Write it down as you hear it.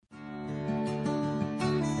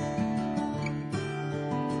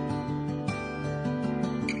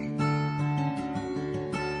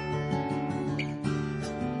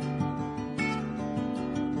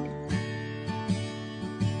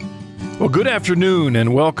Well, good afternoon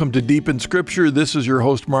and welcome to Deep in Scripture. This is your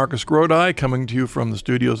host, Marcus Grodi, coming to you from the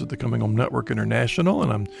studios at the Coming Home Network International.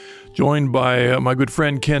 And I'm joined by my good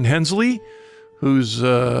friend Ken Hensley, who's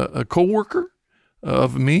a co-worker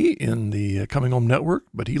of me in the Coming Home Network,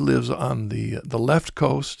 but he lives on the left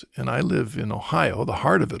coast, and I live in Ohio, the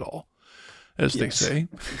heart of it all, as they say.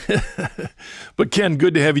 But Ken,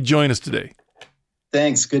 good to have you join us today.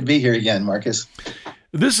 Thanks. Good to be here again, Marcus.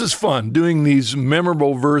 This is fun, doing these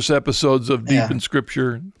memorable verse episodes of Deep in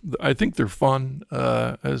Scripture. I think they're fun.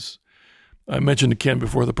 As I mentioned to Ken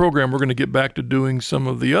before the program, we're going to get back to doing some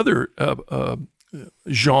of the other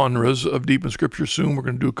genres of Deep in Scripture soon. We're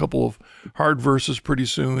going to do a couple of hard verses pretty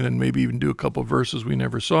soon, and maybe even do a couple of verses we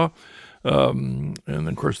never saw. And then,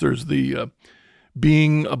 of course, there's the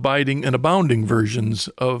being, abiding, and abounding versions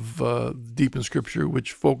of Deep in Scripture,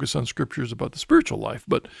 which focus on scriptures about the spiritual life.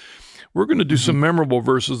 But we're going to do some memorable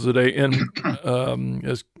verses today. And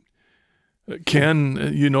as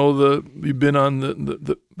Ken, you know, you've been on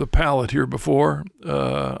the palette here before.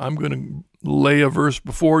 I'm going to lay a verse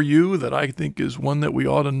before you that I think is one that we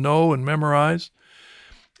ought to know and memorize.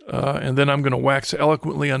 And then I'm going to wax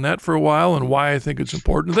eloquently on that for a while and why I think it's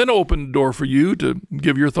important. Then open the door for you to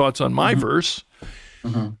give your thoughts on my verse.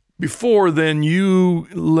 Before then, you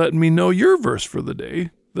let me know your verse for the day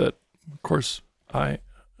that, of course,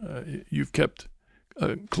 you've kept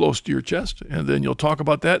close to your chest, and then you'll talk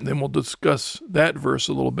about that, and then we'll discuss that verse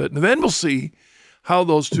a little bit, and then we'll see how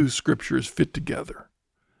those two scriptures fit together,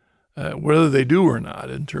 whether they do or not,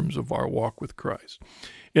 in terms of our walk with Christ.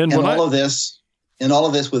 And all of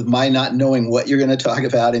this with my not knowing what you're going to talk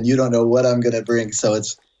about, and you don't know what I'm going to bring, so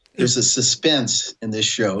there's a suspense in this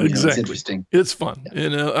show. Exactly. It's interesting. It's fun,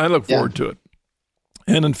 and I look forward to it.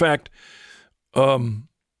 And in fact,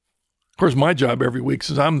 of course, my job every week,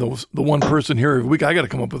 since I'm the one person here every week, I got to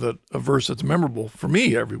come up with a verse that's memorable for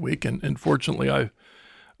me every week. And fortunately, I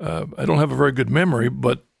don't have a very good memory,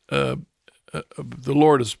 but the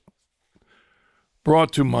Lord has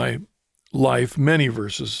brought to my life many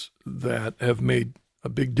verses that have made a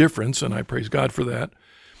big difference, and I praise God for that.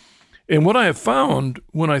 And what I have found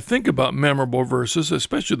when I think about memorable verses,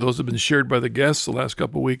 especially those that have been shared by the guests the last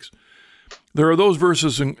couple of weeks, there are those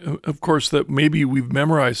verses, of course, that maybe we've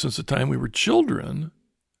memorized since the time we were children,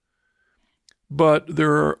 but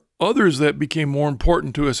there are others that became more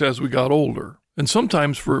important to us as we got older. And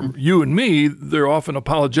sometimes for you and me, they're often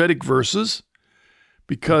apologetic verses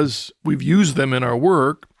because we've used them in our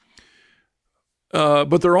work.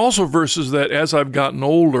 But there are also verses that as I've gotten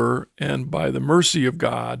older and by the mercy of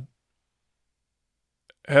God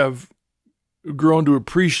have grown to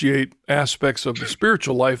appreciate aspects of the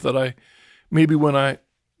spiritual life that maybe when I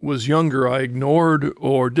was younger, I ignored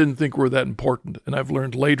or didn't think were that important. And I've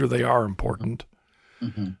learned later they are important.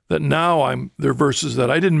 That now there are verses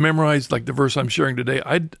that I didn't memorize, like the verse I'm sharing today.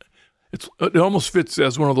 It almost fits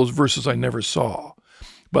as one of those verses I never saw.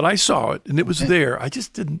 But I saw it, and it was there. I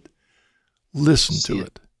just didn't listen to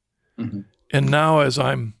it. And now as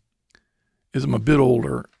I'm a bit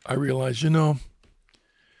older, I realize,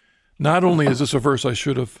 not only is this a verse I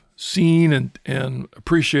should have seen and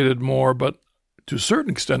appreciated more, but to a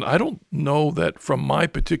certain extent, I don't know that from my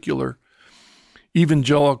particular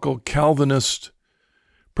evangelical Calvinist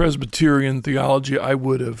Presbyterian theology, I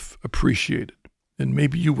would have appreciated. And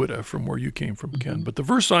maybe you would have from where you came from, Ken. But the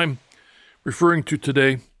verse I'm referring to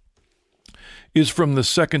today is from the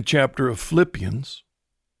 2nd chapter of Philippians.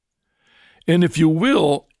 And if you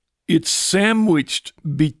will, it's sandwiched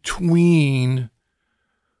between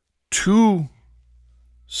two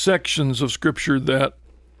sections of Scripture that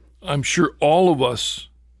I'm sure all of us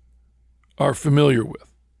are familiar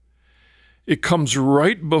with. It comes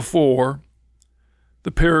right before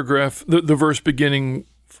the paragraph, the verse beginning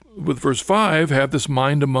with verse 5, have this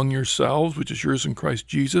mind among yourselves, which is yours in Christ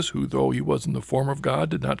Jesus, who, though he was in the form of God,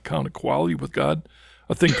 did not count equality with God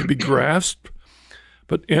a thing to be grasped,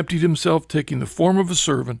 but emptied himself, taking the form of a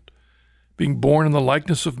servant, being born in the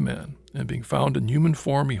likeness of men, and being found in human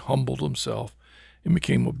form, he humbled himself and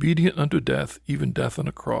became obedient unto death, even death on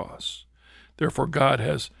a cross. Therefore God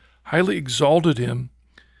has highly exalted him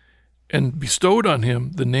and bestowed on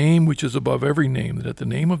him the name which is above every name, that at the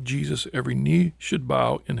name of Jesus every knee should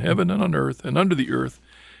bow in heaven and on earth and under the earth,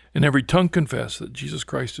 and every tongue confess that Jesus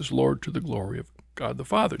Christ is Lord, to the glory of God the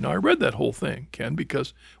Father. Now, I read that whole thing, Ken,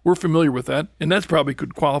 because we're familiar with that, and that's probably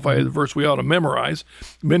could qualify as a verse we ought to memorize.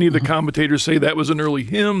 Many of the commentators say that was an early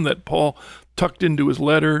hymn that Paul tucked into his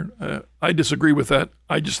letter. I disagree with that.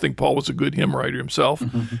 I just think Paul was a good hymn writer himself,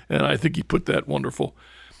 and I think he put that wonderful.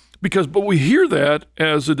 But we hear that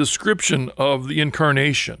as a description of the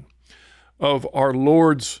incarnation, of our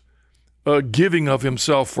Lord's giving of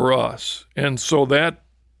himself for us. And so that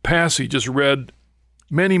passage is read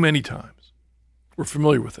many, many times. We're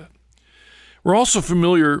familiar with it. We're also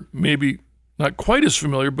familiar, maybe not quite as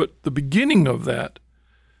familiar, but the beginning of that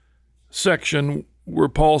section where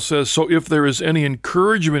Paul says, so if there is any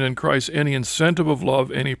encouragement in Christ, any incentive of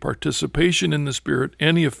love, any participation in the Spirit,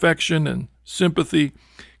 any affection and sympathy,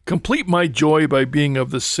 complete my joy by being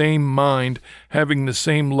of the same mind, having the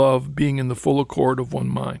same love, being in the full accord of one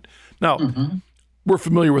mind. Now, we're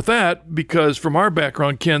familiar with that because from our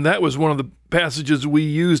background, Ken, that was one of the passages we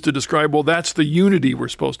used to describe, well, that's the unity we're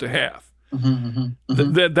supposed to have.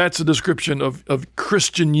 That's a description of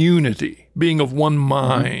Christian unity, being of one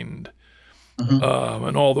mind,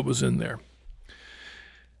 and all that was in there.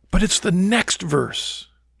 But it's the next verse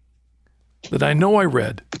that I know I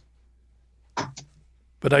read,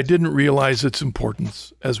 but I didn't realize its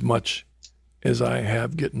importance as much as I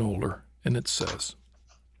have getting older. And it says,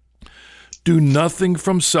 do nothing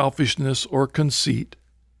from selfishness or conceit,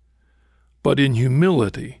 but in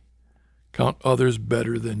humility count others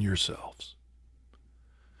better than yourselves.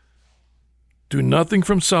 Do nothing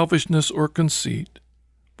from selfishness or conceit,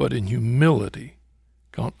 but in humility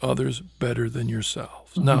count others better than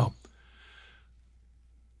yourselves. Now,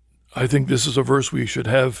 I think this is a verse we should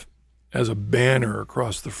have as a banner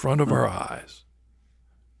across the front of our eyes.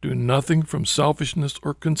 Do nothing from selfishness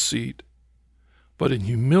or conceit, but in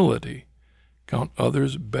humility count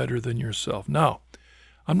others better than yourself. Now,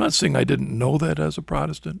 I'm not saying I didn't know that as a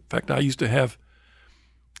Protestant. In fact, I used to have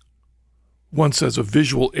once as a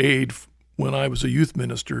visual aid when I was a youth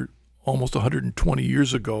minister almost 120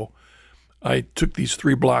 years ago. I took these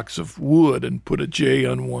 3 blocks of wood and put a J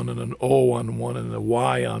on one and an O on one and a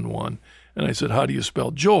Y on one. And I said, how do you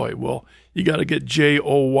spell joy? Well, you got to get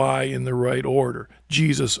J-O-Y in the right order.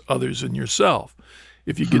 Jesus, others, and yourself.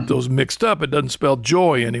 If you get those mixed up, it doesn't spell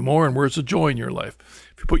joy anymore. And where's the joy in your life?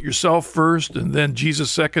 If you put yourself first and then Jesus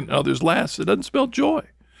second and others last, it doesn't spell joy.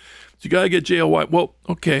 So you got to get J-O-Y. Well,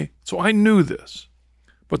 okay, so I knew this.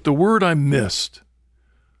 But the word I missed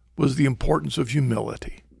was the importance of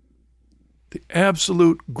humility. The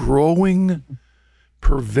absolute growing,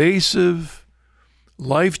 pervasive,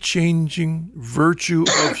 life-changing virtue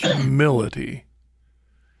of humility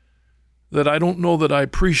that I don't know that I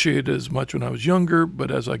appreciated as much when I was younger, but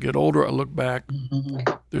as I get older, I look back,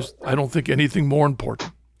 I don't think anything more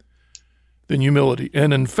important than humility.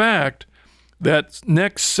 And in fact, that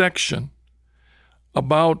next section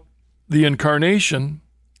about the incarnation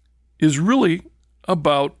is really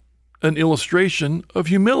about an illustration of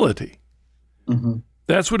humility.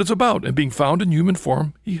 That's what it's about. And being found in human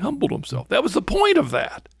form, he humbled himself. That was the point of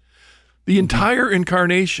that. The entire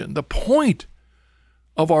incarnation, the point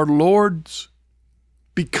of our Lord's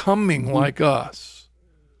becoming like us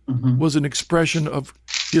was an expression of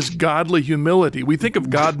his godly humility. We think of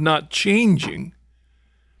God not changing,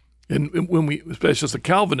 and when we, especially as the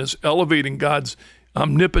Calvinists, elevating God's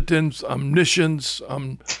omnipotence, omniscience,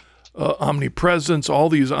 omnipresence, all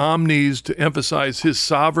these omnis to emphasize his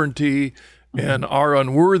sovereignty and our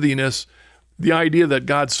unworthiness, the idea that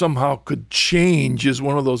God somehow could change is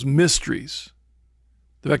one of those mysteries.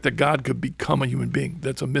 The fact that God could become a human being,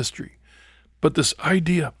 that's a mystery. But this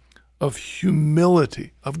idea of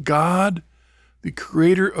humility, of God, the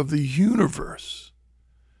creator of the universe,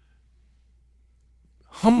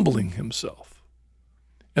 humbling himself,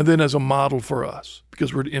 and then as a model for us,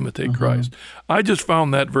 because we're to imitate Christ. I just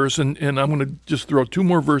found that verse, and I'm going to just throw 2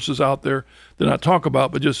 more verses out there that I'll talk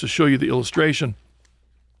about, but just to show you the illustration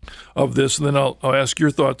of this, and then I'll ask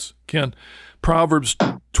your thoughts, Ken. Proverbs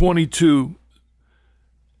 22,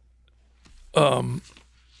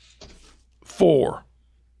 4.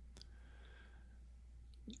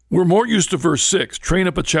 We're more used to verse 6. Train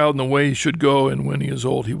up a child in the way he should go, and when he is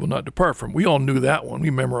old, he will not depart from. We all knew that one. We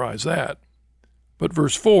memorized that. But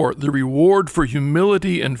verse 4, the reward for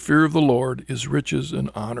humility and fear of the Lord is riches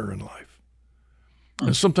and honor in life.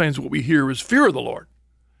 And sometimes what we hear is fear of the Lord,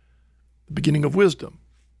 the beginning of wisdom.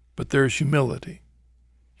 But there's humility.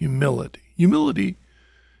 Humility,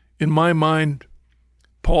 in my mind,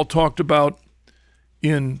 Paul talked about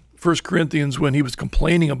in 1 Corinthians when he was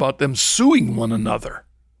complaining about them suing one another.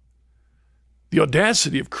 The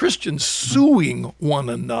audacity of Christians suing one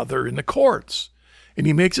another in the courts. And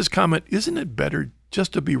he makes this comment, isn't it better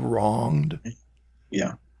just to be wronged?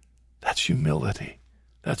 Yeah. That's humility.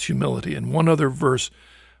 And one other verse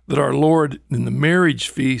that our Lord in the marriage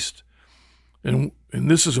feast, and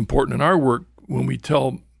this is important in our work when we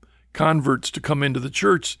tell converts to come into the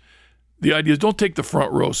church, the idea is don't take the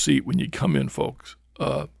front row seat when you come in, folks.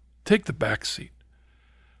 Take the back seat.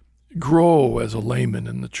 Grow as a layman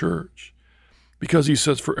in the church. Because he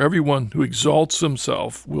says, for everyone who exalts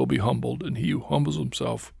himself will be humbled, and he who humbles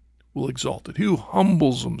himself will be exalted. He who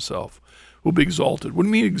humbles himself will be exalted. What do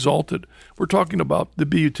you mean exalted? We're talking about the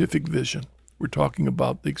beatific vision. We're talking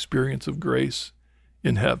about the experience of grace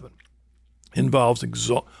in heaven. It involves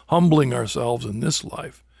humbling ourselves in this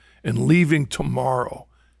life and leaving tomorrow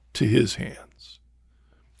to his hands.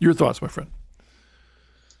 Your thoughts, my friend?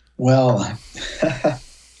 Well,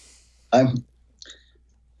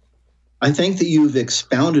 I think that you've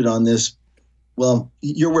expounded on this. Well,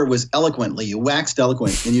 your word was eloquently. You waxed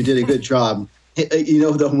eloquent, and you did a good job.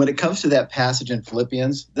 Though, when it comes to that passage in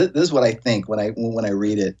Philippians, this is what I think when I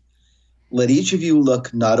read it. Let each of you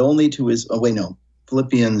look not only to his.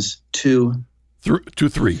 Philippians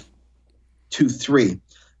 2:3.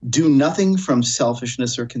 Do nothing from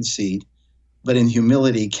selfishness or conceit, but in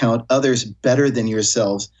humility count others better than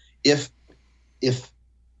yourselves. If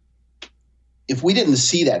we didn't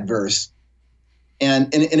see that verse, and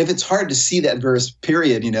if it's hard to see that verse,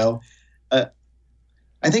 period, I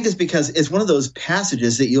think it's because it's one of those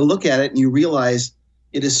passages that you look at it and you realize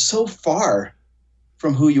it is so far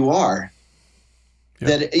from who you are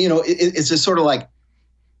that, it's just sort of like,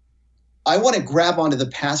 I want to grab onto the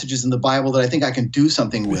passages in the Bible that I think I can do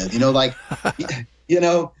something with,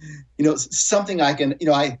 something I can,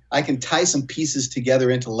 I can tie some pieces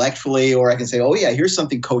together intellectually, or I can say, oh yeah, here's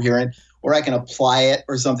something coherent, or I can apply it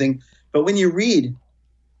or something. But when you read,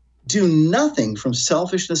 do nothing from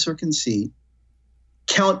selfishness or conceit,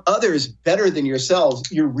 count others better than yourselves,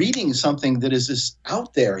 you're reading something that is just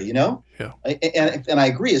out there, Yeah. And I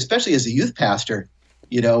agree, especially as a youth pastor,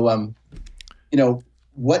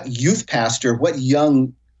 what youth pastor, what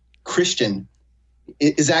young Christian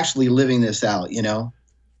is actually living this out,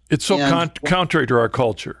 It's so contrary to our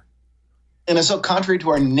culture. And it's so contrary to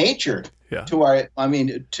our nature, to our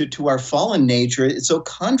fallen nature. It's so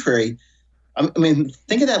contrary.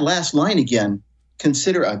 Think of that last line again.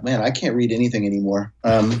 Consider, I can't read anything anymore.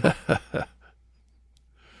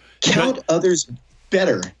 Count others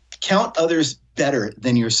better. Count others better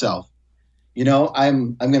than yourself.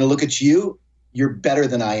 I'm going to look at you. You're better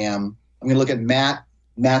than I am. I'm going to look at Matt.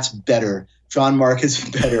 Matt's better. John Mark is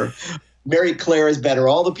better. Mary Claire is better.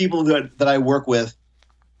 All the people that I work with,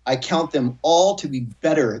 I count them all to be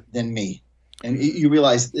better than me. And you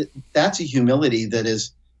realize that's a humility that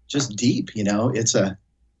is just deep. It's a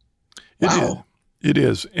wow. It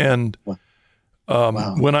is. And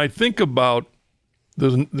wow. When I think about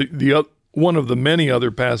the one of the many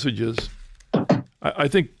other passages, I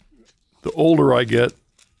think the older I get,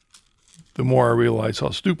 the more I realize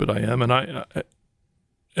how stupid I am, and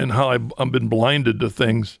how I've been blinded to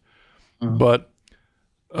things. Mm-hmm. But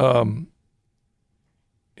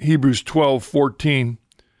Hebrews 12:14,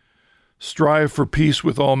 strive for peace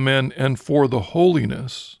with all men and for the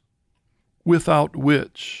holiness, without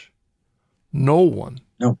which no one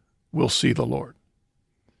will see the Lord.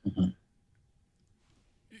 Mm-hmm.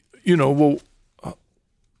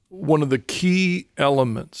 One of the key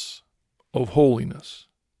elements of holiness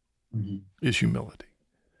mm-hmm. is humility.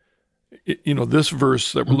 This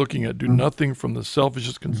verse that we're looking at, do nothing from the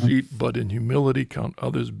selfishness conceit, mm-hmm. but in humility count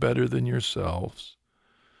others better than yourselves.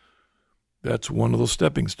 That's one of those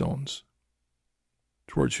stepping stones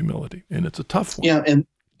towards humility, and it's a tough one. Yeah,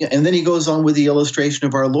 and then he goes on with the illustration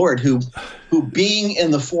of our Lord, who being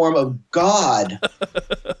in the form of God,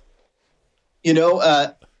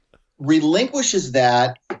 relinquishes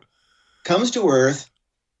that, comes to earth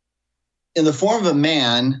in the form of a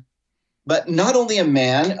man, but not only a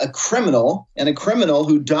man, a criminal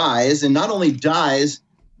who dies, and not only dies,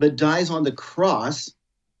 but dies on the cross.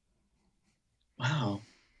 Wow.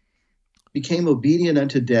 Became obedient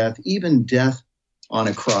unto death, even death on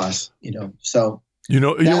a cross, So you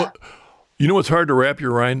know what's hard to wrap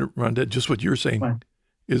your mind around that, just what you're saying,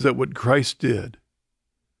 is that what Christ did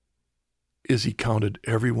is he counted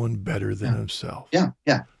everyone better than himself. Yeah.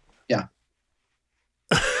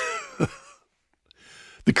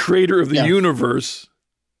 The creator of the universe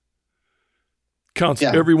counts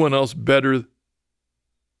everyone else better.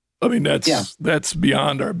 I mean, that's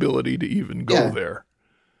beyond our ability to even go there.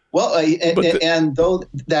 Well, and though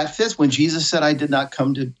that fits when Jesus said, I did not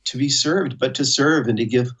come to be served, but to serve and to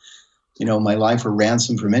give, my life a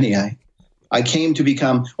ransom for many. I came to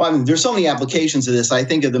become, there's so many applications of this. I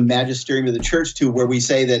think of the magisterium of the church too, where we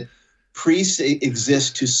say that priests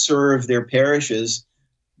exist to serve their parishes,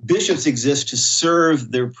 bishops exist to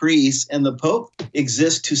serve their priests, and the Pope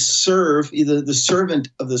exists to serve either the servant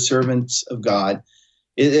of the servants of God.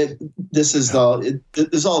 This is all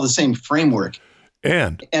the same framework.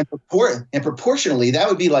 And proportionally, that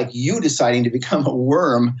would be like you deciding to become a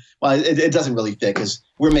worm. Well, it doesn't really fit because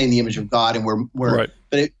we're made in the image of God, and we're right.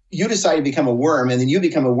 But you decide to become a worm, and then you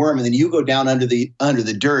become a worm, and then you go down under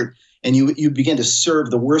the dirt, and you begin to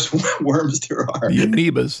serve the worst worms there are. The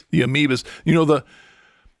amoebas. You know,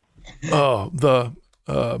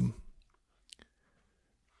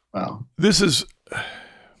 wow. This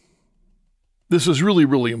is really,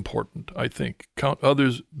 really important, I think. Count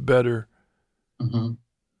others better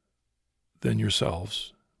than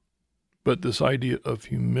yourselves. But this idea of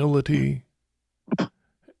humility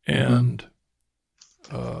and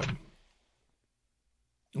all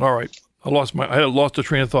right, I lost a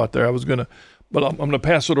train of thought there. But I'm gonna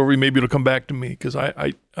pass it over. Maybe it'll come back to me because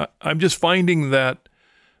I'm just finding that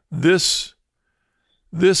this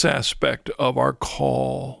aspect of our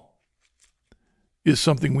call is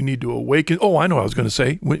something we need to awaken. Oh, I know what I was going to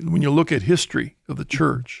say. When you look at history of the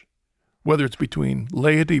church, whether it's between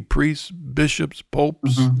laity, priests, bishops,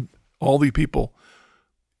 popes, all the people,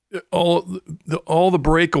 all the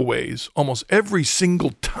breakaways, almost every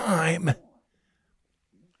single time,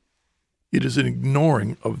 it is an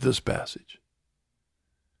ignoring of this passage.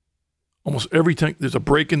 Almost every time there's a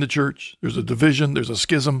break in the church, there's a division, there's a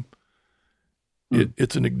schism,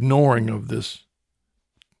 it's an ignoring of this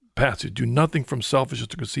passage. Do nothing from selfishness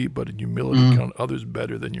to conceit, but in humility count others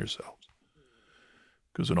better than yourselves.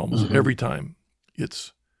 Because in almost every time,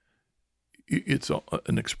 it's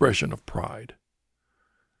an expression of pride,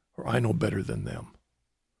 or I know better than them,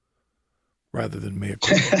 rather than mea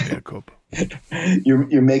culpa.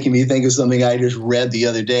 You're making me think of something I just read the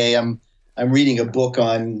other day. I'm reading a book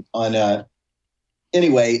on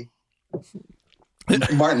anyway.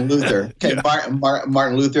 Martin Luther. Okay, yeah.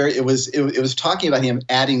 Martin Luther. It was talking about him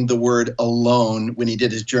adding the word alone when he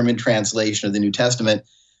did his German translation of the New Testament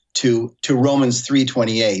to Romans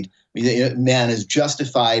 3:28. Man is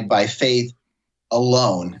justified by faith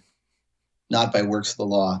alone, not by works of the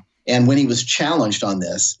law. And when he was challenged on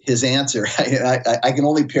this, his answer, I can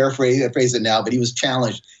only paraphrase it now, but he was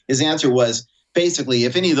challenged. His answer was basically,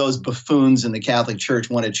 if any of those buffoons in the Catholic Church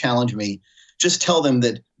want to challenge me, just tell them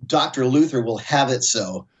that Dr. Luther will have it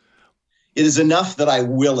so. It is enough that I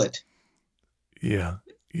will it. Yeah.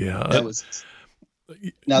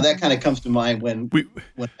 Now that kind of comes to mind when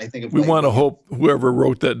I think of. We want to hope whoever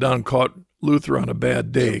wrote that down caught Luther on a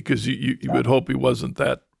bad day, because you would hope he wasn't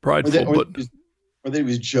that prideful, or that he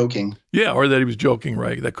was joking. Yeah, or that he was joking.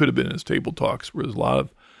 Right, that could have been in his table talks, where there's a lot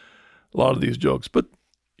of these jokes. But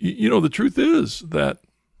the truth is that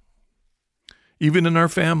even in our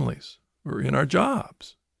families or in our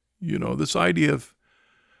jobs, this idea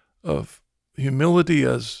of humility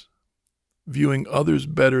as viewing others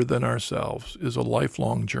better than ourselves is a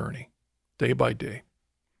lifelong journey, day by day.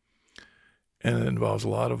 And it involves a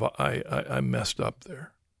lot of, I messed up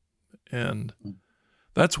there. And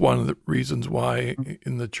that's one of the reasons why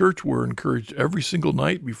in the church we're encouraged every single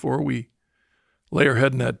night before we lay our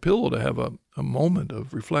head in that pillow to have a moment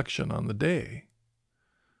of reflection on the day.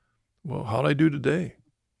 Well, how did I do today?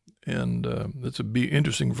 And it's a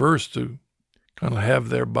interesting verse to kind of have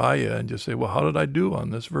there by you and just say, well, how did I do on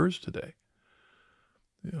this verse today?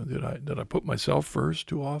 Did I put myself first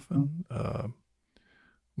too often?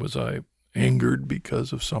 Was I angered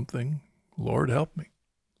because of something? Lord, help me.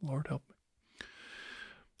 Lord, help me.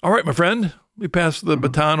 All right, my friend, we pass the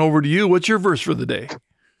baton over to you. What's your verse for the day?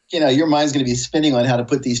 Your mind's going to be spinning on how to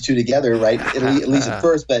put these two together, right? At least at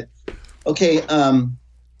first. But, okay,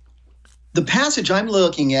 the passage I'm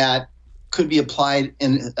looking at could be applied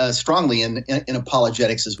strongly in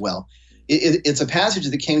apologetics as well. It's a passage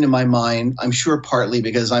that came to my mind, I'm sure partly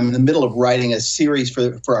because I'm in the middle of writing a series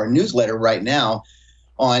for our newsletter right now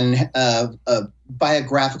on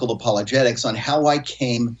biographical apologetics, on how I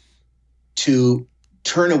came to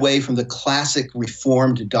turn away from the classic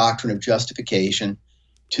Reformed doctrine of justification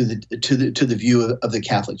to the view of the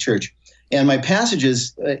Catholic Church. And my passage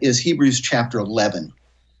is Hebrews chapter 11.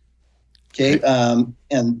 Okay,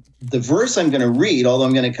 and the verse I'm going to read, although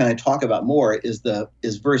I'm going to kind of talk about more, is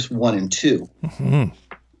verse 1 and 2,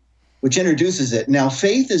 which introduces it. Now,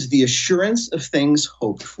 faith is the assurance of things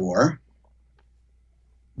hoped for,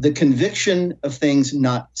 the conviction of things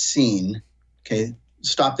not seen. Okay,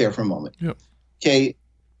 stop there for a moment. Yep. Okay,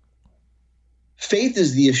 faith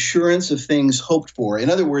is the assurance of things hoped for. In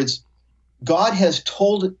other words, God has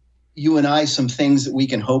told you and I some things that we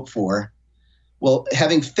can hope for. Well,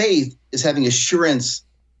 having faith is having assurance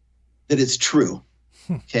that it's true.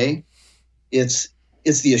 Okay? It's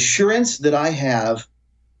the assurance that I have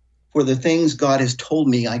for the things God has told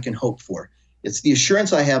me I can hope for. It's the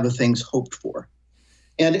assurance I have of things hoped for.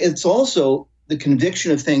 And it's also the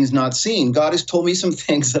conviction of things not seen. God has told me some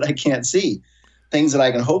things that I can't see, things that I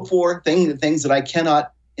can hope for, things that I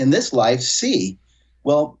cannot in this life see.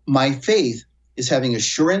 Well, my faith is having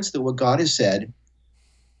assurance that what God has said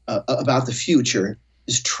about the future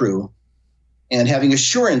is true, and having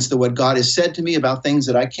assurance that what God has said to me about things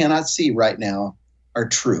that I cannot see right now are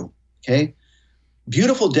true. Okay?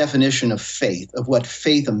 Beautiful definition of faith, of what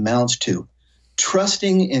faith amounts to.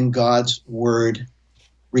 Trusting in God's word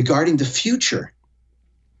regarding the future.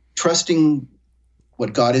 Trusting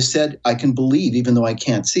what God has said, I can believe even though I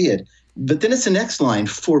can't see it. But then it's the next line,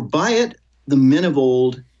 for by it the men of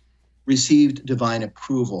old received divine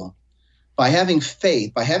approval. By having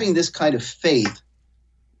faith, by having this kind of faith,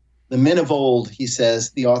 the men of old, he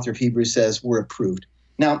says, the author of Hebrews says, were approved.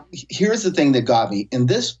 Now, here's the thing that got me, and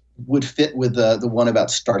this would fit with the one about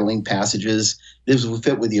startling passages. This would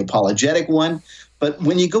fit with the apologetic one. But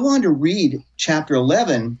when you go on to read chapter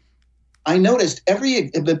 11, I noticed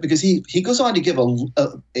because he goes on to give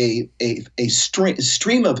a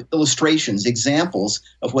stream of illustrations, examples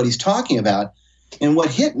of what he's talking about. And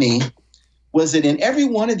what hit me was that in every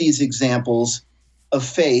one of these examples of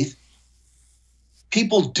faith,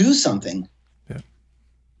 people do something. Yeah.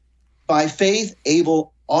 By faith,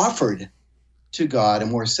 Abel offered to God a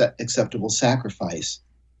more acceptable sacrifice,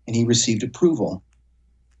 and he received approval.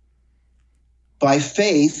 By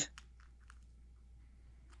faith,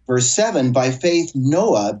 verse 7, by faith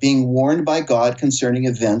Noah, being warned by God concerning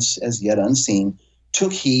events as yet unseen,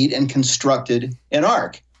 took heed and constructed an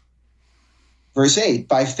ark. Verse 8,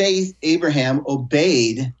 by faith Abraham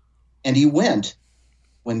obeyed, and he went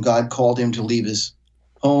when God called him to leave his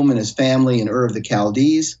home and his family in Ur of the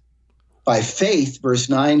Chaldees. By faith, verse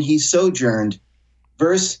 9, he sojourned.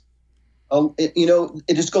 It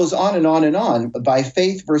just goes on and on and on. By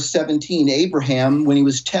faith, verse 17, Abraham, when he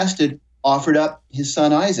was tested, offered up his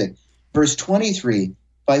son Isaac. Verse 23,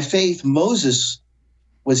 by faith, Moses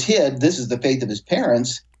was hid. This is the faith of his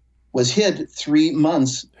parents, was hid 3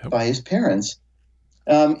 months by his parents.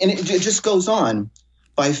 And it just goes on.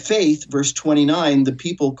 By faith, verse 29, the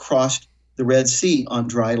people crossed the Red Sea on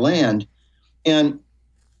dry land. And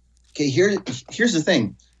okay, here's the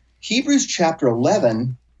thing. Hebrews chapter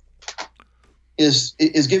 11 is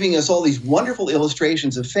giving us all these wonderful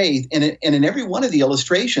illustrations of faith. And in every one of the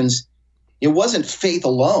illustrations, it wasn't faith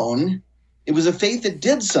alone. It was a faith that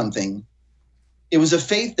did something. It was a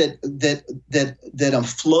faith that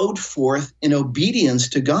flowed forth in obedience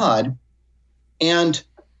to God. And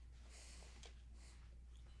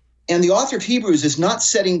the author of Hebrews is not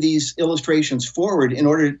setting these illustrations forward in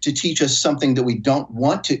order to teach us something that we don't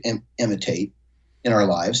want to imitate in our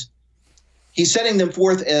lives. He's setting them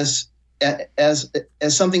forth as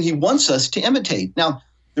something he wants us to imitate. Now,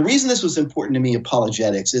 the reason this was important to me,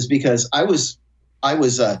 apologetics, is because I was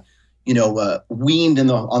weaned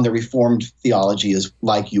on the Reformed theology as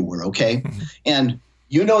like you were, okay? Mm-hmm. And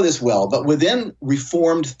you know this well, but within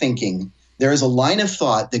Reformed thinking, there is a line of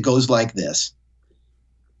thought that goes like this.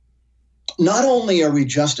 Not only are we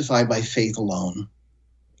justified by faith alone,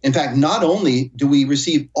 in fact, not only do we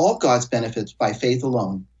receive all God's benefits by faith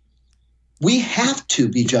alone, we have to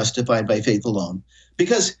be justified by faith alone.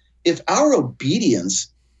 Because if our obedience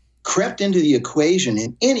crept into the equation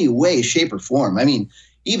in any way, shape, or form, I mean,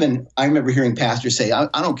 even I remember hearing pastors say, I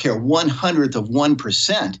don't care 1/100th of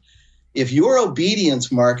 1%. If your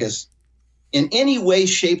obedience, Marcus, in any way,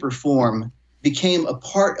 shape, or form became a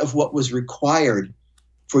part of what was required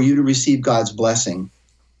for you to receive God's blessing,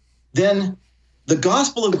 then the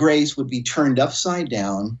gospel of grace would be turned upside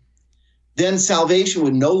down. Then salvation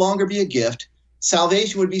would no longer be a gift.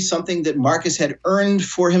 Salvation would be something that Marcus had earned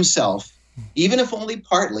for himself, even if only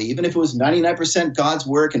partly, even if it was 99% God's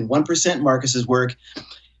work and 1% Marcus's work,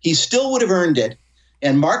 he still would have earned it.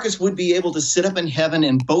 And Marcus would be able to sit up in heaven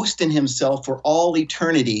and boast in himself for all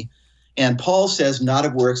eternity. And Paul says, not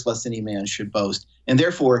of works, lest any man should boast. And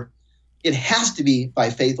therefore, it has to be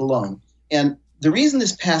by faith alone. And the reason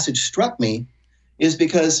this passage struck me is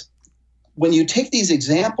because when you take these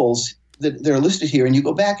examples that are listed here and you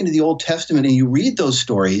go back into the Old Testament and you read those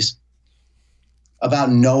stories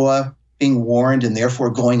about Noah being warned and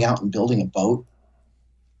therefore going out and building a boat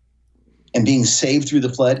and being saved through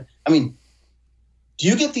the flood. I mean, do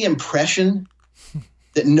you get the impression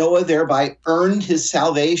that Noah thereby earned his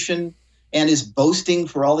salvation and is boasting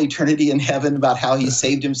for all eternity in heaven about how he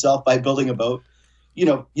saved himself by building a boat? You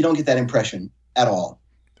don't get that impression at all.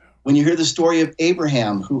 When you hear the story of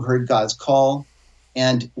Abraham, who heard God's call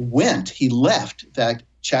and went, he left. In fact,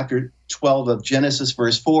 chapter 12 of Genesis,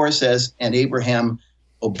 verse 4 says, and Abraham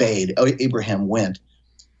obeyed. Abraham went.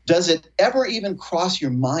 Does it ever even cross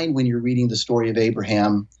your mind when you're reading the story of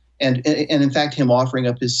Abraham and in fact, him offering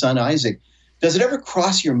up his son Isaac. Does it ever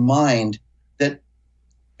cross your mind that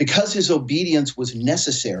because his obedience was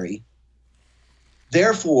necessary,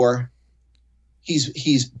 therefore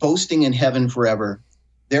he's boasting in heaven forever?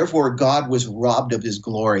 Therefore, God was robbed of his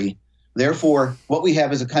glory. Therefore, what we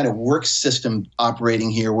have is a kind of work system operating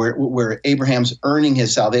here where Abraham's earning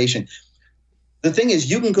his salvation. The thing is,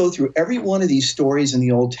 you can go through every one of these stories in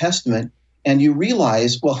the Old Testament and you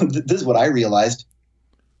realize, well, this is what I realized.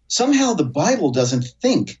 Somehow the Bible doesn't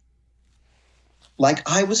think like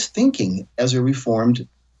I was thinking as a Reformed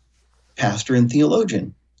pastor and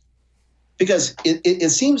theologian. Because it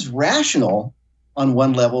seems rational on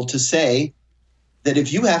one level to say that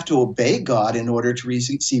if you have to obey God in order to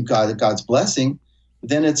receive God's blessing,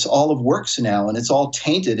 then it's all of works now, and it's all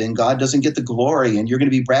tainted, and God doesn't get the glory, and you're going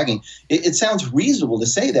to be bragging. It sounds reasonable to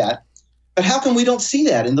say that, but how come we don't see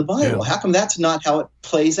that in the Bible? Yeah. How come that's not how it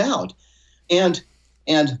plays out? And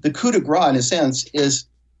the coup de grace, in a sense, is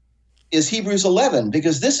Hebrews 11,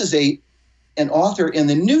 because this is an author in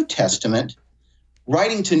the New Testament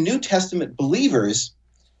writing to New Testament believers,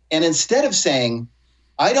 and instead of saying,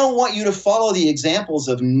 I don't want you to follow the examples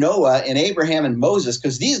of Noah and Abraham and Moses,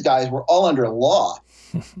 because these guys were all under law.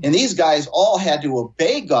 And these guys all had to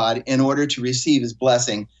obey God in order to receive his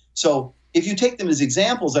blessing. So if you take them as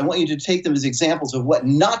examples, I want you to take them as examples of what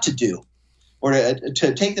not to do, or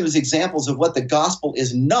to take them as examples of what the gospel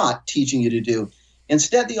is not teaching you to do.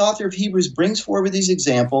 Instead, the author of Hebrews brings forward these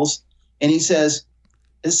examples, and he says,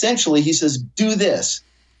 do this.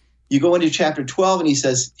 You go into chapter 12, and he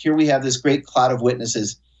says, here we have this great cloud of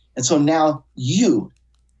witnesses. And so now you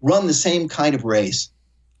run the same kind of race.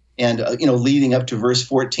 And, leading up to verse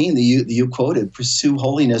 14 that you quoted, pursue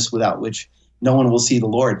holiness without which no one will see the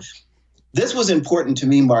Lord. This was important to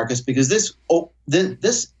me, Marcus, because this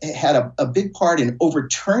had a big part in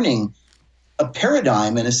overturning a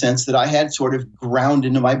paradigm, in a sense, that I had sort of ground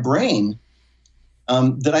into my brain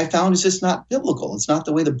that I found is just not biblical. It's not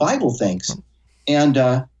the way the Bible thinks. And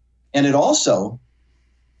it also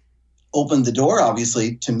opened the door,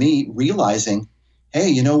 obviously, to me realizing, hey,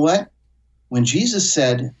 you know what? When Jesus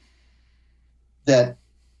said that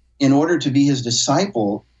in order to be his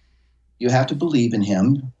disciple, you have to believe in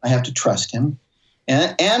him, I have to trust him,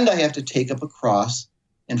 and I have to take up a cross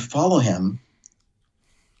and follow him,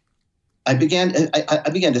 I began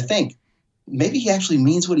to think, maybe he actually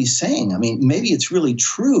means what he's saying. I mean, maybe it's really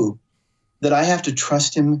true that I have to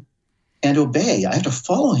trust him and obey. I have to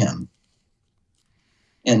follow him.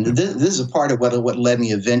 And this is a part of what led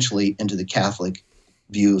me eventually into the Catholic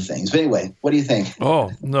view of things. But anyway, what do you think?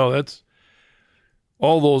 Oh, no,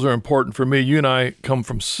 all those are important for me. You and I come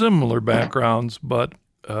from similar backgrounds, but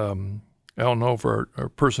I don't know if our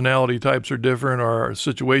personality types are different or our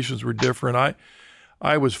situations were different.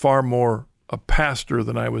 I was far more a pastor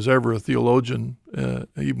than I was ever a theologian,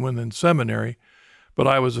 even when in seminary, but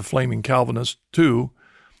I was a flaming Calvinist too,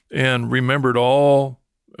 and remembered all,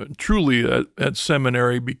 truly at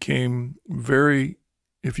seminary became very,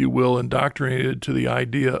 if you will, indoctrinated to the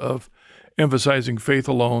idea of emphasizing faith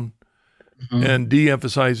alone and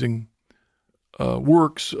de-emphasizing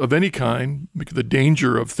works of any kind, because the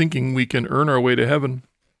danger of thinking we can earn our way to heaven.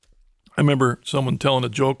 I remember someone telling a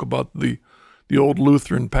joke about the old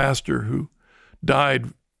Lutheran pastor who died,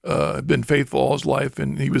 been faithful all his life,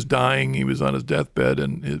 and he was dying. He was on his deathbed,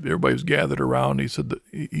 and everybody was gathered around. He said that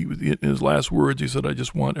he was, in his last words, he said, I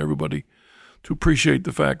just want everybody to appreciate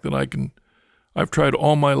the fact that I've tried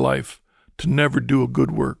all my life to never do a good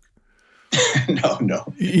work.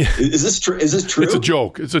 No. Yeah. Is this true? It's a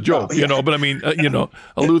joke. Oh, yeah. But I mean, a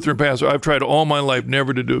Lutheran pastor, I've tried all my life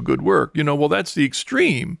never to do a good work. Well, that's the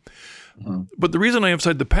extreme. Mm-hmm. But the reason I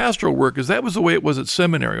emphasized the pastoral work is that was the way it was at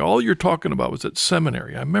seminary. All you're talking about was at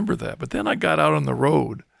seminary. I remember that. But then I got out on the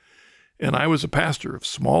road, and I was a pastor of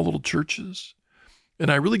small little churches, and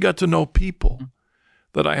I really got to know people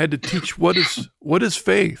that I had to teach what is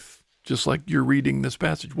faith, just like you're reading this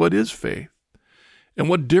passage. What is faith? And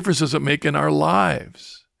what difference does it make in our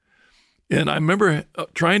lives? And I remember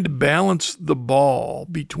trying to balance the ball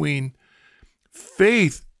between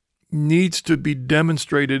faith needs to be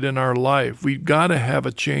demonstrated in our life. We've got to have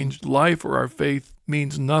a changed life or our faith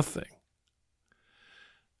means nothing.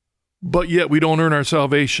 But yet we don't earn our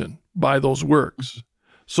salvation by those works.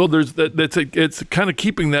 So it's kind of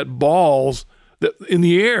keeping that balls in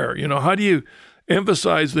the air. How do you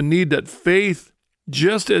emphasize the need that faith,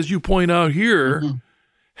 just as you point out here,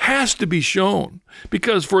 has to be shown?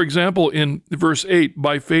 Because, for example, in verse 8,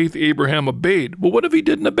 by faith Abraham obeyed. Well, what if he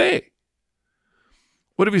didn't obey?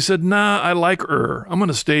 What if he said, nah, I like Ur. I'm going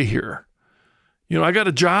to stay here. I got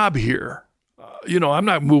a job here. I'm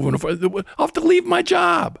not moving. I'll have to leave my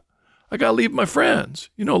job. I got to leave my friends.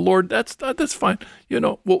 Lord, that's fine.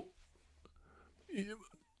 Well,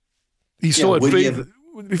 he still had faith.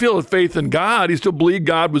 He still had faith in God. He still believed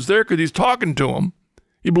God was there because he's talking to him.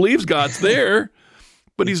 He believes God's there,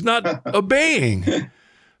 but he's not obeying.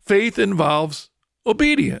 Faith involves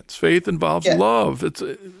obedience. Faith involves love. And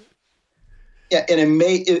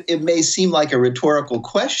it may seem like a rhetorical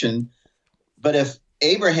question, but if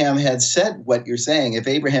Abraham had said what you're saying, if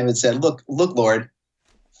Abraham had said, look, Lord,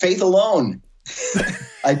 faith alone,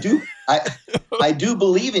 I do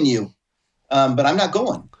believe in you, but I'm not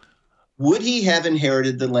going. Would he have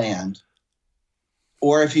inherited the land?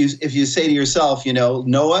 Or if you say to yourself,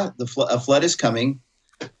 Noah, a flood is coming.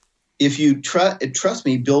 If you trust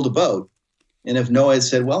me, build a boat. And if Noah had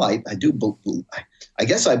said, well, I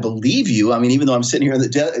guess I believe you. I mean, even though I'm sitting here in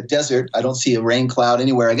the desert, I don't see a rain cloud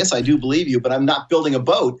anywhere. I guess I do believe you, but I'm not building a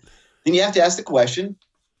boat. Then you have to ask the question,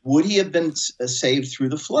 would he have been saved through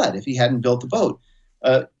the flood if he hadn't built the boat?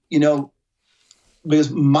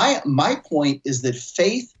 Because my point is that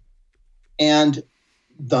faith and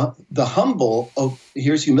the humble,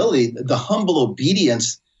 here's humility, the humble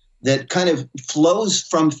obedience that kind of flows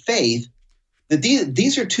from faith, that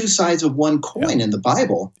these are two sides of one coin in the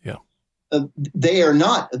Bible. Yeah. They are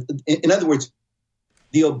not, in other words,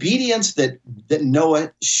 the obedience that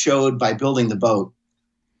Noah showed by building the boat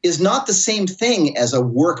is not the same thing as a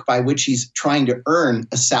work by which he's trying to earn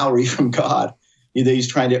a salary from God. He's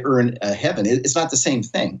trying to earn heaven. It's not the same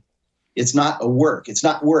thing. It's not a work. It's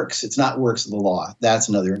not works. It's not works of the law. That's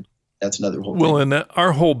another whole thing. Well, and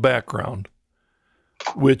our whole background,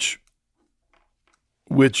 which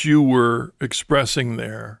you were expressing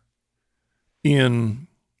there in,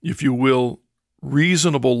 if you will,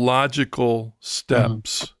 reasonable, logical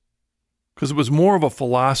steps, because it was more of a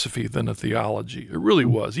philosophy than a theology. It really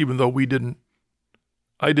was, even though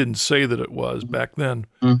I didn't say that it was back then,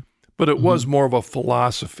 but it was more of a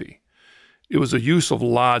philosophy. It was a use of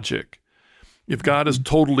logic. If God is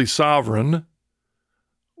totally sovereign,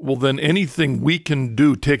 well, then anything we can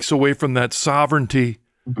do takes away from that sovereignty,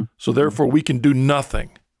 so therefore we can do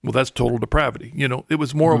nothing. Well, that's total depravity. It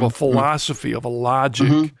was more of a philosophy, of a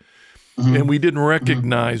logic, and we didn't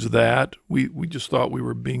recognize that. We just thought we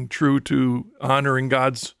were being true to honoring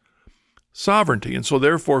God's sovereignty, and so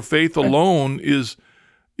therefore faith alone is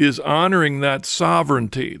honoring that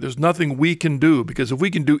sovereignty. There's nothing we can do, because if we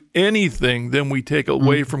can do anything, then we take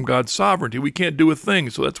away from God's sovereignty. We can't do a thing,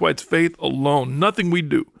 so that's why it's faith alone. Nothing we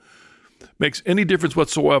do makes any difference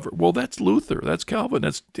whatsoever. Well, that's Luther, that's Calvin,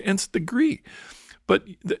 that's to nth degree. But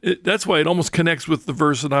that's why it almost connects with the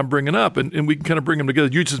verse that I'm bringing up, and we can kind of bring them together.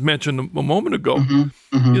 You just mentioned a moment ago,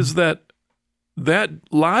 is that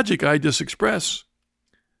logic I just expressed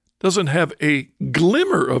doesn't have a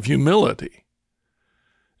glimmer of humility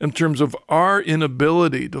in terms of our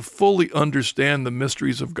inability to fully understand the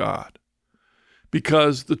mysteries of God.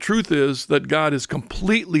 Because the truth is that God is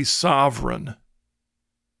completely sovereign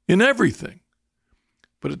in everything,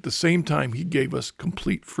 but at the same time, he gave us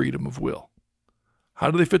complete freedom of will. How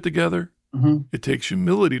do they fit together? It takes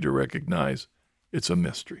humility to recognize it's a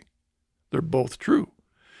mystery. They're both true.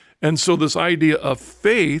 And so this idea of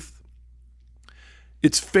faith,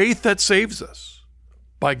 it's faith that saves us.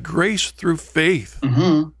 By grace through faith,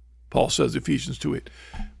 Paul says, Ephesians 2:8.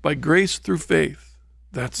 By grace through faith,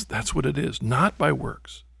 that's what it is, not by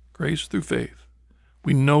works. Grace through faith.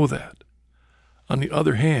 We know that. On the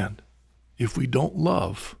other hand, if we don't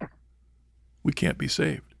love, we can't be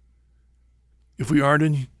saved. If we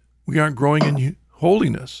aren't growing in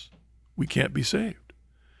holiness, we can't be saved.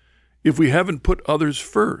 If we haven't put others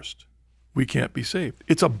first, we can't be saved.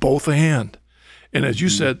 It's a both and. And as you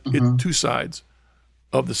said, it's two sides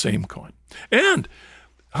of the same coin. And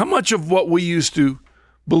how much of what we used to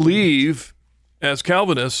believe as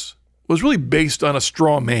Calvinists was really based on a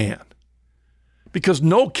straw man? Because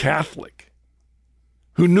no Catholic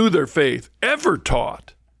who knew their faith ever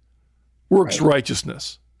taught works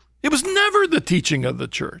righteousness. It was never the teaching of the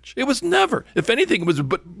church. It was never. If anything, it was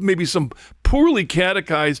but maybe some poorly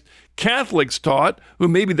catechized Catholics taught, who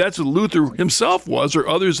maybe that's what Luther himself was, or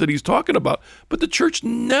others that he's talking about. But the church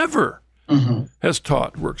never has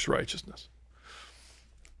taught works righteousness.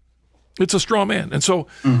 It's a straw man. And so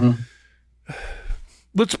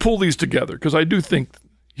let's pull these together, because I do think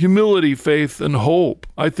humility, faith, and hope.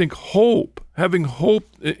 I think hope, having hope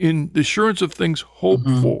in the assurance of things hoped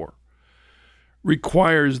for,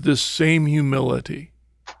 requires this same humility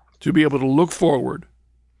to be able to look forward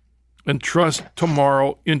and trust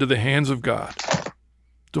tomorrow into the hands of God,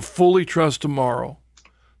 to fully trust tomorrow,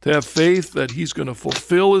 to have faith that he's going to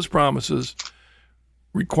fulfill his promises,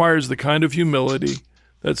 requires the kind of humility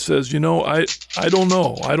that says, I don't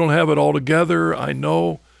know. I don't have it all together. I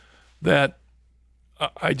know that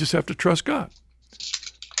I just have to trust God.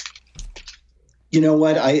 You know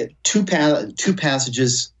what? Two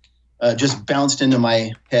passages just bounced into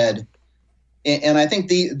my head, and I think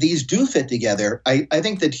these do fit together. I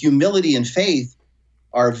think that humility and faith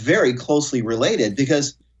are very closely related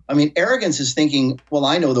because, arrogance is thinking, well,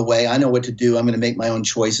 I know the way, I know what to do, I'm going to make my own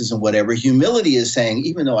choices and whatever. Humility is saying,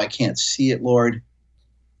 even though I can't see it, Lord,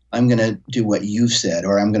 I'm going to do what you've said,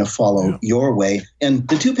 or I'm going to follow your way. And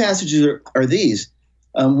the two passages are these.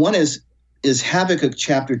 One is Habakkuk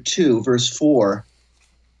chapter 2, verse 4,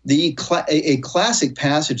 a classic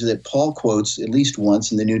passage that Paul quotes at least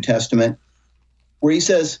once in the New Testament, where he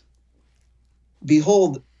says,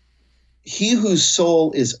 behold, he whose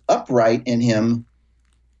soul is upright in him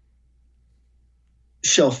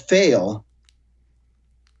shall fail.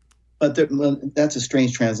 But that's a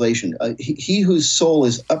strange translation. He whose soul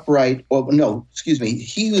is upright,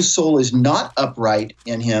 he whose soul is not upright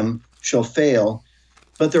in him shall fail,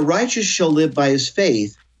 but the righteous shall live by his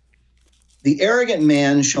faith. The arrogant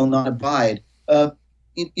man shall not abide.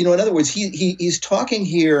 In other words, he's talking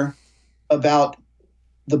here about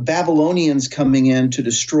the Babylonians coming in to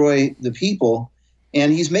destroy the people,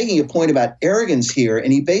 and he's making a point about arrogance here,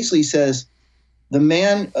 and he basically says, the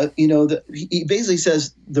man, he basically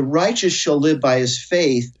says the righteous shall live by his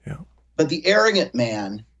faith, but the arrogant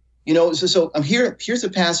man, so here's a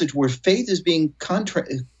passage where faith is being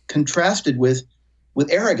contrasted with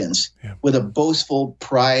arrogance, with a boastful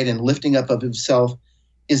pride and lifting up of himself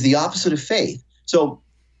is the opposite of faith. So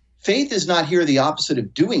faith is not here the opposite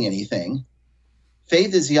of doing anything.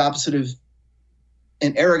 Faith is the opposite of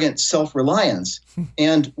an arrogant self-reliance.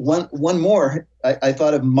 And one more, I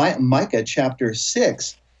thought of Micah chapter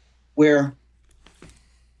 6, where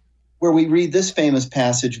we read this famous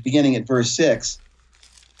passage beginning at verse 6,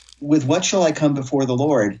 with what shall I come before the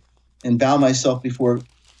Lord and bow myself before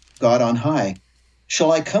God on high?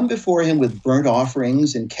 Shall I come before him with burnt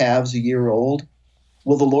offerings and calves a year old?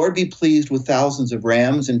 Will the Lord be pleased with thousands of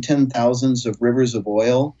rams and 10,000s of rivers of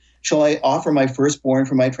oil? Shall I offer my firstborn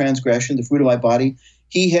for my transgression, the fruit of my body?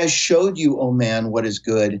 He has showed you, O man, what is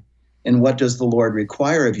good, and what does the Lord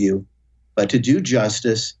require of you, but to do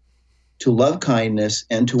justice, to love kindness,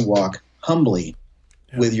 and to walk humbly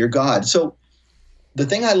with your God. So the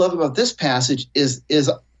thing I love about this passage is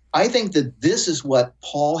I think that this is what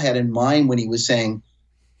Paul had in mind when he was saying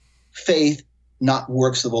faith, not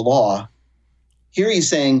works of the law. Here he's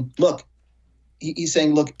saying, look,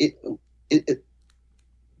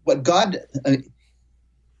 what God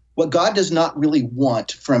does not really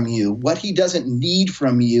want from you, what he doesn't need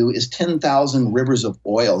from you is 10,000 rivers of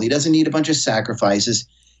oil. He doesn't need a bunch of sacrifices.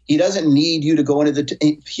 He doesn't need you to go into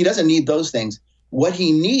he doesn't need those things. What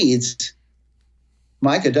he needs,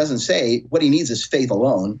 Micah doesn't say what he needs is faith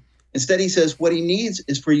alone. Instead, he says what he needs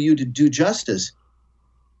is for you to do justice,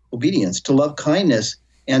 obedience, to love kindness,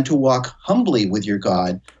 and to walk humbly with your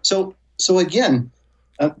God. So again,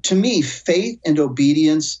 to me, faith and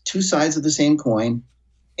obedience, two sides of the same coin.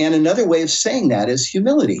 And another way of saying that is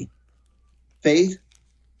humility. Faith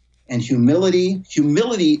and humility.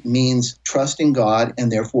 Humility means trusting God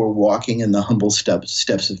and therefore walking in the humble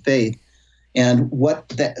steps of faith. And what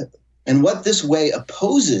this way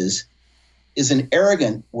opposes is an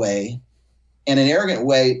arrogant way. And an arrogant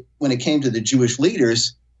way, when it came to the Jewish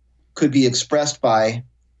leaders, could be expressed by,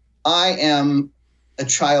 I am a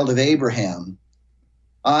child of Abraham.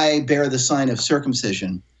 I bear the sign of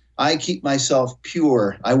circumcision. I keep myself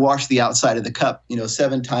pure. I wash the outside of the cup,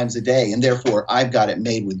 7 times a day, and therefore I've got it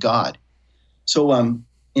made with God. So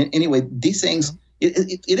anyway, these things,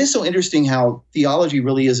 it is so interesting how theology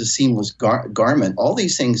really is a seamless garment. All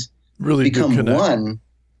these things really become one.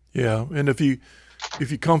 Yeah, and if you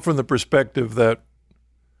come from the perspective that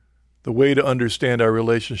the way to understand our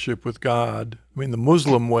relationship with God, the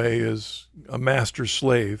Muslim way is a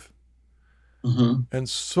master-slave. Mm-hmm. And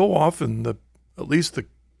so often, at least the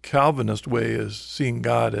Calvinist way is seeing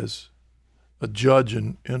God as a judge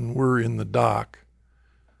and we're in the dock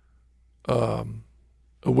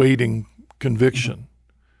awaiting conviction.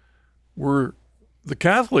 We're the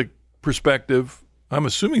Catholic perspective, I'm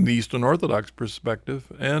assuming the Eastern Orthodox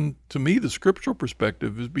perspective, and to me the scriptural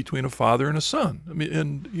perspective is between a father and a son.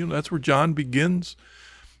 That's where John begins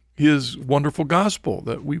his wonderful gospel,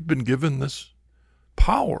 that we've been given this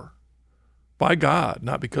power by God,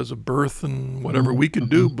 not because of birth and whatever we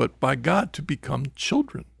could do, but by God to become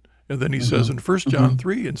children. And then he says in 1 John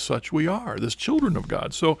 3, and such we are, this children of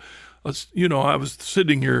God. So, I was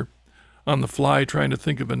sitting here on the fly trying to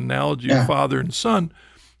think of an analogy of father and son,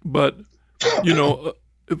 but,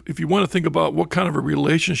 if you want to think about what kind of a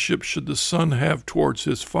relationship should the son have towards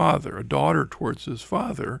his father, a daughter towards his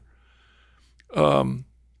father,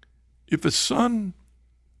 if a son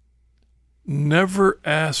never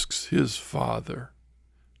asks his father,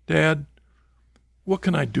 Dad, what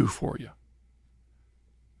can I do for you?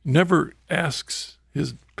 Never asks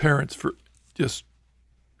his parents for just,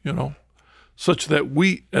 such that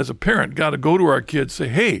we as a parent got to go to our kids, say,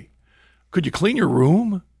 hey, could you clean your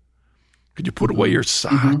room? Could you put away your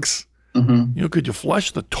socks? Mm-hmm. Could you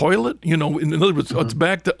flush the toilet? In other words, it's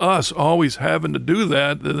back to us always having to do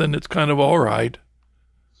that. Then it's kind of all right.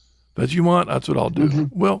 That you want, that's what I'll do.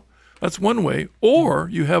 Mm-hmm. Well, that's one way. Or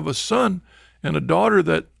you have a son and a daughter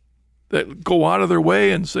that go out of their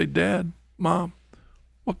way and say, Dad, Mom,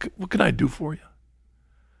 what can I do for you?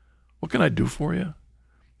 What can I do for you?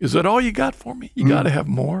 Is that all you got for me? You got to have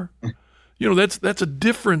more. That's a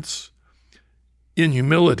difference in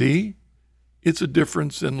humility. It's a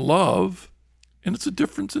difference in love, and it's a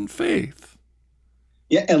difference in faith.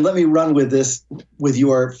 Yeah, and let me run with this, with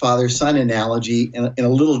your father-son analogy in a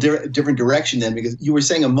little different direction then, because you were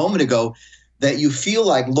saying a moment ago that you feel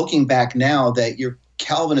like, looking back now, that your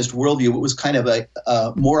Calvinist worldview was kind of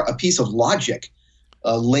a piece of logic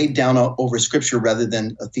laid down over Scripture rather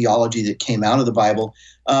than a theology that came out of the Bible.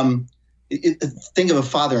 Think of a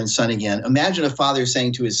father and son again. Imagine a father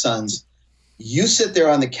saying to his sons, you sit there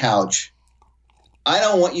on the couch. I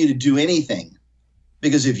don't want you to do anything,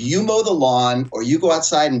 because if you mow the lawn or you go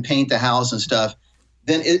outside and paint the house and stuff,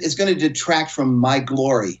 then it's going to detract from my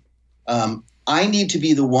glory. I need to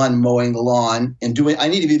be the one mowing the lawn and I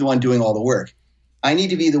need to be the one doing all the work. I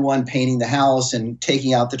need to be the one painting the house and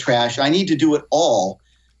taking out the trash. I need to do it all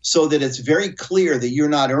so that it's very clear that you're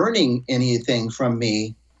not earning anything from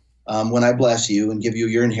me when I bless you and give you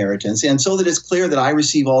your inheritance, and so that it's clear that I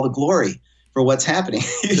receive all the glory for what's happening.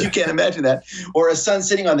 You can't imagine that. Or a son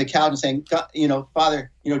sitting on the couch and saying,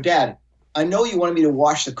 Father, Dad, I know you wanted me to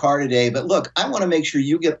wash the car today, but look, I want to make sure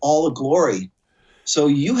you get all the glory. So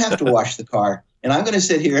you have to wash the car, and I'm going to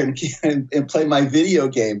sit here and play my video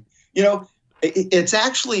game. It's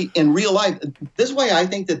actually in real life. This is why I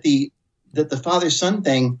think that the father-son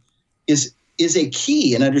thing is a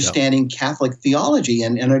key in understanding Catholic theology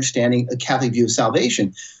and understanding a Catholic view of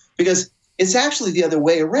salvation, because it's actually the other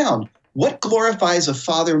way around. What glorifies a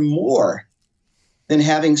father more than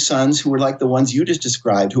having sons who are like the ones you just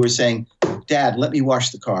described, who are saying, Dad, let me wash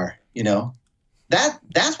the car?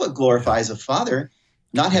 That's what glorifies a father,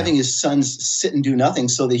 not having his sons sit and do nothing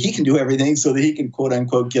so that he can do everything, so that he can, quote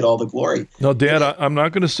unquote, get all the glory. No, Dad, I'm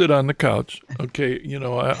not going to sit on the couch. Okay.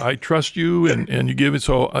 I trust you and you give it.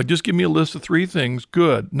 So just give me a list of 3 things.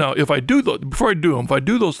 Good. Now, if I do before I do them, if I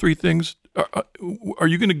do those 3 things, are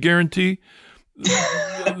you going to guarantee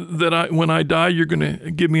that when I die, you're going to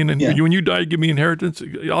give me when you die, you give me inheritance?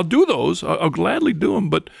 I'll do those. I'll gladly do them.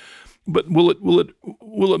 But will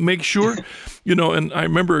it make sure, and I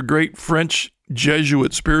remember a great French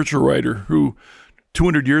Jesuit spiritual writer who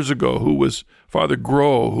 200 years ago, who was Father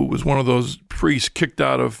Gros, who was one of those priests kicked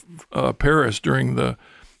out of Paris during the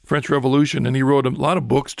French Revolution. And he wrote a lot of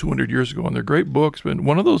books 200 years ago, and they're great books. But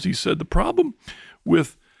one of those, he said, the problem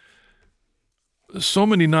with so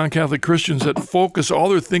many non-Catholic Christians that focus all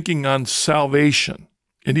their thinking on salvation,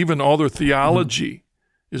 and even all their theology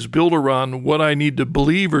is built around what I need to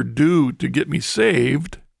believe or do to get me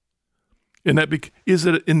saved, and that is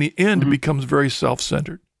that in the end it becomes very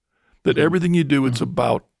self-centered, that everything you do, it's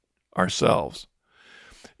about ourselves.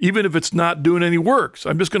 Even if it's not doing any works,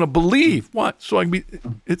 I'm just going to believe. What? So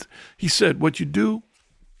he said, what you do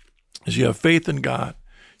is you have faith in God,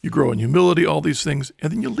 you grow in humility, all these things,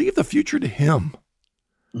 and then you leave the future to Him.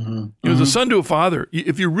 As a son to a father,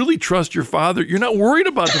 if you really trust your father, you're not worried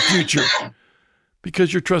about the future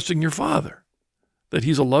because you're trusting your father, that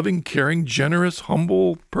he's a loving, caring, generous,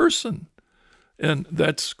 humble person. And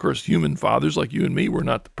that's, of course, human fathers like you and me. We're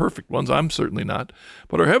not the perfect ones. I'm certainly not.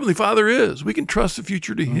 But our Heavenly Father is. We can trust the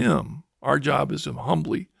future to Him. Our job is to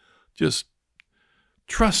humbly just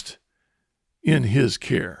trust in His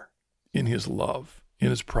care, in His love, in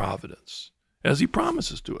His providence, as He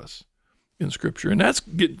promises to us in Scripture. And that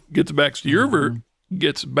gets back to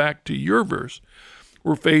your verse,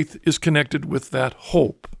 where faith is connected with that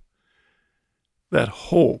hope. That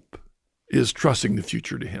hope is trusting the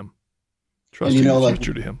future to Him. Trusting the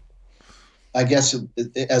future to Him. I guess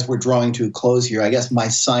as we're drawing to a close here, I guess the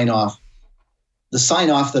sign off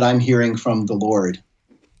that I'm hearing from the Lord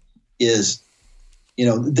is,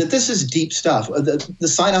 that this is deep stuff. The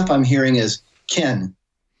sign off I'm hearing is, Ken,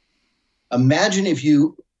 imagine if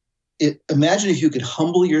you could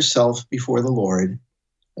humble yourself before the Lord,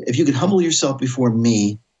 if you could humble yourself before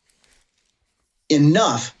me,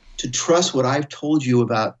 enough to trust what I've told you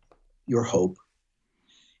about your hope,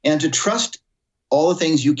 and to trust all the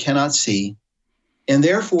things you cannot see, and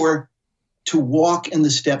therefore to walk in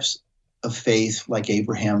the steps of faith like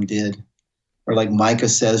Abraham did, or like Micah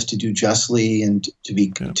says, to do justly and to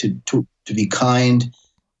be kind,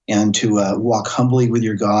 and to walk humbly with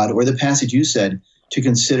your God, or the passage you said, to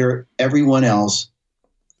consider everyone else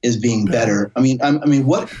as being better. I mean,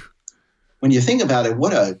 what, when you think about it,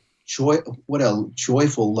 what a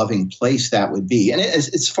joyful, loving place that would be. And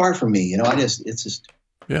it's far from me, it's just,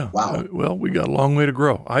 wow. Well, we got a long way to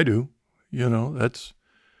grow. I do,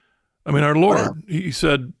 our Lord, he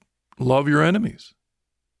said, love your enemies.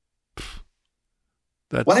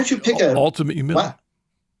 That's why don't you pick ultimate humility.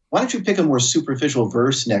 Why don't you pick a more superficial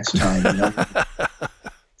verse next time?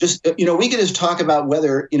 Just, we could just talk about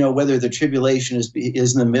whether the tribulation is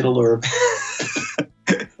in the middle or.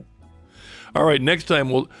 All right, next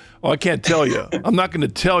time I can't tell you. I'm not going to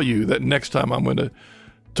tell you that next time I'm going to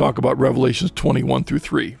talk about Revelations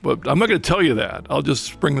 21-3, but I'm not going to tell you that. I'll just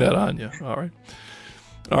spring that on you.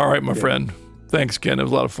 All right, my friend. Thanks, Ken. It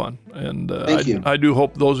was a lot of fun. And Thank you. I do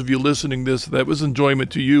hope those of you listening to this, that was enjoyment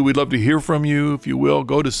to you. We'd love to hear from you. If you will,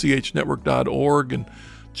 go to chnetwork.org and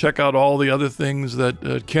check out all the other things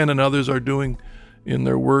that Ken and others are doing in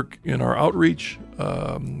their work in our outreach.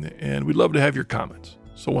 And we'd love to have your comments.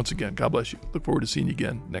 So once again, God bless you. Look forward to seeing you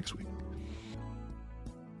again next week.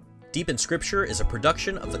 Deep in Scripture is a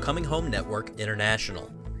production of the Coming Home Network International.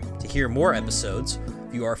 To hear more episodes,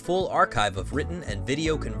 view our full archive of written and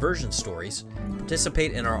video conversion stories,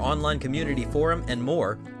 participate in our online community forum, and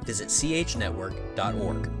more, visit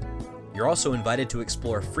chnetwork.org. You're also invited to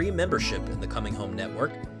explore free membership in the Coming Home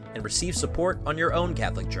Network and receive support on your own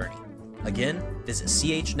Catholic journey. Again, visit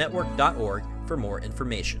chnetwork.org for more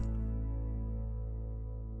information.